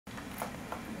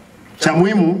Cha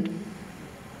muhimu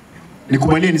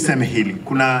nikubalie niseme hili.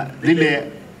 Kuna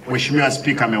lile mheshimiwa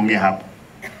speaker ameongea hapo.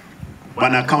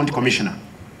 Bwana county commissioner.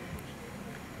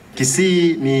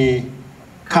 Kisii ni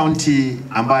county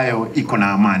ambayo iko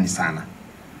na amani sana.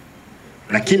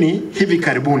 Lakini hivi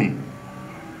karibuni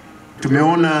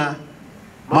tumeona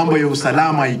mambo ya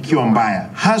usalama ikiwa mbaya,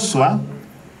 haswa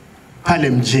pale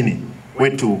mjini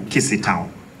wetu Kisii town.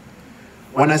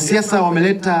 Wanasiasa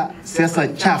wameleta siasa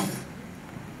chafu,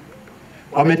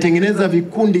 wametengeneza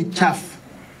vikundi chafu.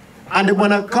 And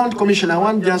Bwana County Commissioner, I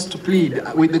want just to plead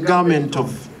with the government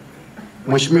of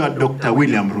Mheshimiwa Dr.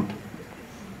 William Ruto.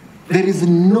 There is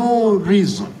no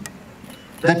reason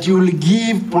that you will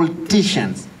give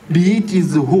politicians, be it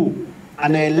is who,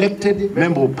 an elected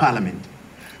member of parliament,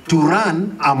 to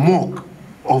run amok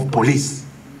of police.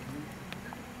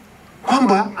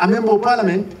 Kwamba a member of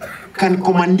parliament can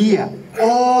commandeer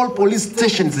all police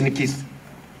stations in Kisii,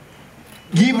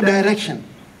 give direction.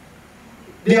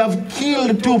 They have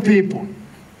killed 2 people.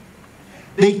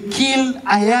 They killed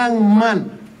a young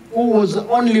man who was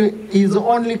his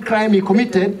only crime he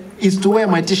committed is to wear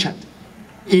my t-shirt.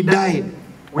 He died.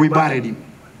 We buried him.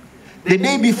 The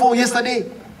day before yesterday,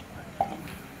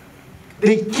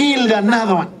 they killed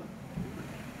another one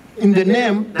in the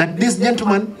name that this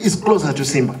gentleman is closer to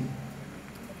Simba.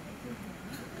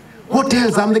 What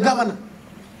else? I'm the governor.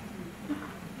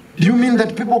 Do you mean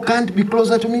that people can't be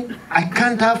closer to me? I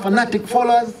can't have fanatic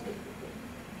followers?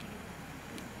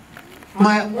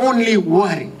 My only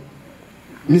worry,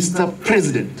 Mr.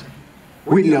 President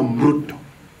William Ruto,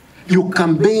 you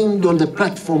campaigned on the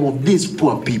platform of these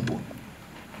poor people.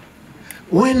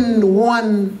 When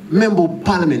one member of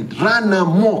parliament ran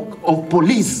amok of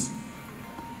police,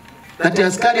 that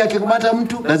askari akikamata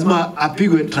mtu lazima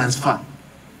apigwe transfer.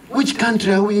 Which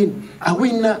country are we in? Are we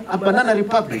in a banana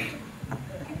republic?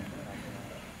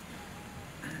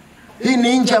 Hii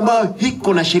ni nchi ambayo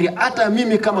hiko na sheria. Hata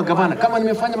mimi kama gavana, kama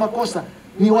nimefanya makosa,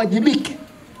 niwajibike.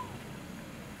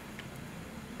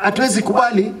 Hatuwezi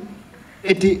kubali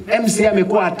eti MC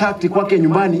amekuwa attacked kwake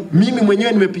nyumbani, mimi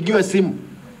mwenyewe nimepigiwa simu.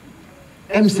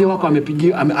 MC wako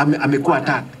amekuwa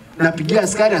attacked. Napigia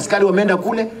askari wameenda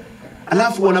kule,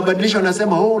 alafu wanabadilisha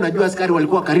wanasema, "Oh, unajua askari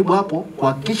walikuwa karibu hapo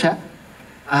kuhakikisha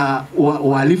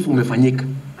uhalifu umefanyika."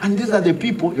 And these are the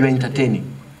people you are entertaining.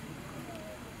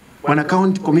 Bwana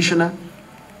County Commissioner,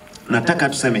 nataka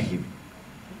tuseme hivi.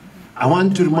 I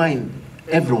want to remind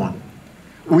everyone,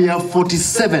 we have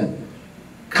 47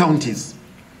 counties,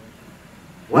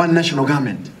 one national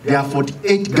government. There are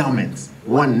 48 governments,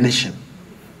 one nation.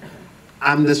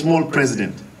 I'm the small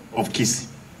president of Kisii.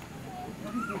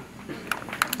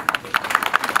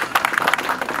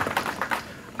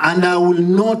 And I will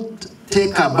not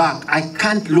take her back. I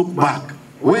can't look back.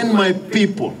 When my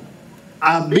people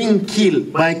are being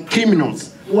killed by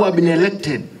criminals who have been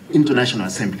elected into National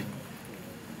Assembly,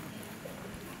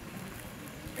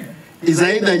 it's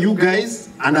either you guys,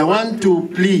 and I want to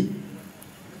plead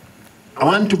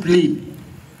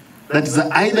that is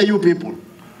either you people,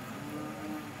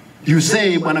 you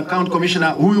say, Bwana County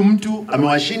Commissioner, huyu mtu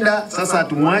amewashinda, sasa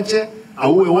tumwache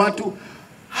auwe watu.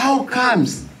 How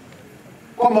comes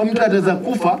kwamba mtu ataweza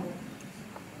kufa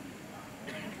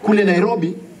kule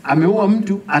Nairobi, ameua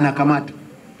mtu anakamata?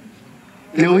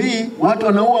 Leo hii watu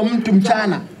wanaua mtu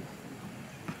mchana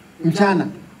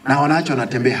na wanaacho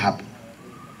wanatembea hapo.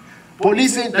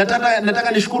 Polisi,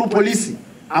 nataka nishukuru polisi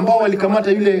ambao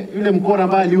walikamata yule mkora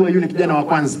ambaye aliua yule kijana wa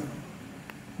Kwanza.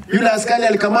 Yule askari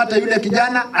alikamata yule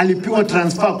kijana, alipiwa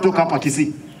transfer kutoka hapa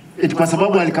Kisii. Eti kwa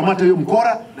sababu alikamata yule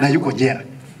mkora na yuko jela.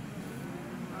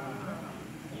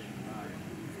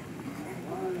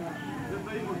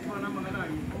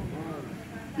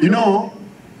 You know,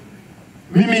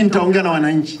 mimi nitaongea na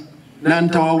wananchi na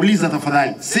nitawauliza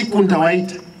tafadhali, siku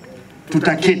nitawaita,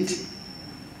 tutaketi.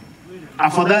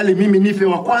 Afadhali mimi nife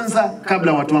wa kwanza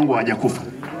kabla watu wangu hawajakufa.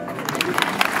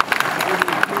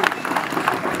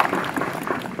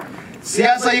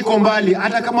 Siasa iko mbali.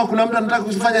 Hata kama kuna mtu anataka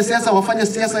kufanya siasa, wafanye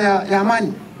siasa ya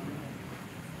amani.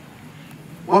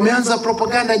 Wameanza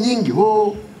propaganda nyingi.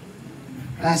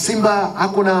 Simba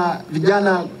hakuna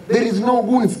vijana. There is no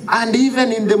goons. And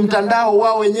even in the mtandao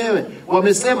wao wenyewe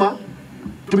wamesema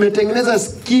tumetengeneza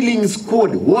killing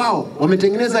squad. Wow,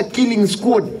 wametengeneza killing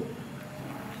squad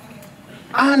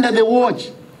under the watch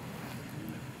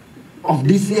of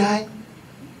DCI,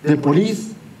 the police,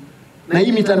 na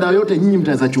hii mitandao yote nyinyi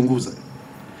mtaweza chunguza.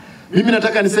 Mimi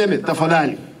nataka niseme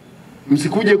tafadhali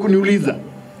msikuje kuniuliza,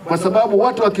 kwa sababu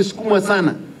watu wakisukumwa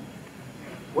sana,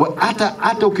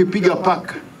 hata ukipiga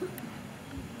paka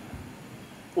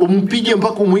umpige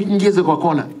mpaka umuingize kwa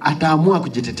kona, ataamua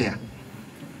kujitetea.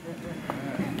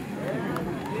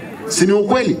 Si ni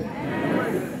ukweli?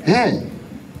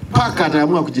 Paka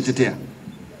ataamua kujitetea.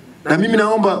 Na mimi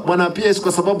naomba bwana PS,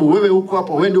 kwa sababu wewe huko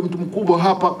hapa, wewe ndio mtu mkubwa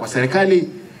hapa kwa serikali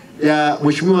ya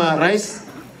Mheshimiwa Rais,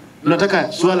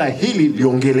 nataka swala hili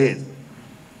liongelee.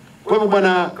 Kwa hivyo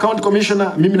bwana County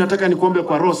Commissioner, mimi nataka nikuombe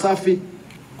kwa roho safi,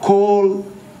 call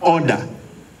order.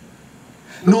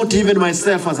 Not even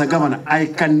myself as a governor, I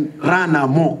can run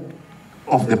amok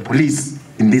of the police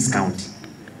in this county.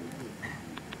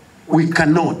 We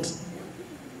cannot.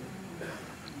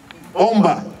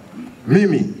 Omba,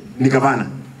 mimi ni gavana.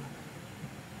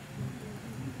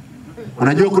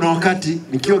 Unajua kuna wakati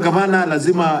nikiwa gavana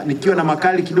lazima nikiwa na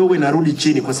makali kidogo inarudi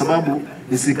chini kwa sababu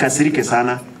nisikasirike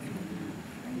sana.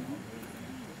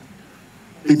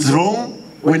 It's wrong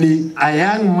when a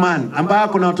young man ambaye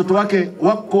kuna watoto wake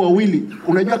wako wawili,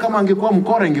 unajua kama angekuwa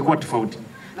mkora ingekuwa tofauti.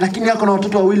 Lakini yako na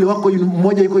watoto wawili, wako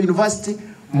mmoja yuko university,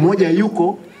 mmoja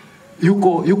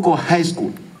yuko high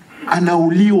school.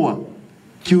 Anauliwa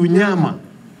kiunyama.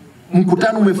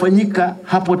 Mkutano umefanyika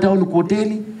hapo town kwa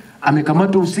hoteli,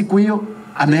 amekamatwa usiku hiyo,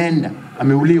 ameenda,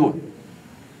 ameuliwa.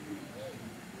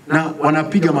 Na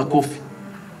wanapiga makofi.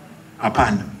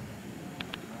 Hapana.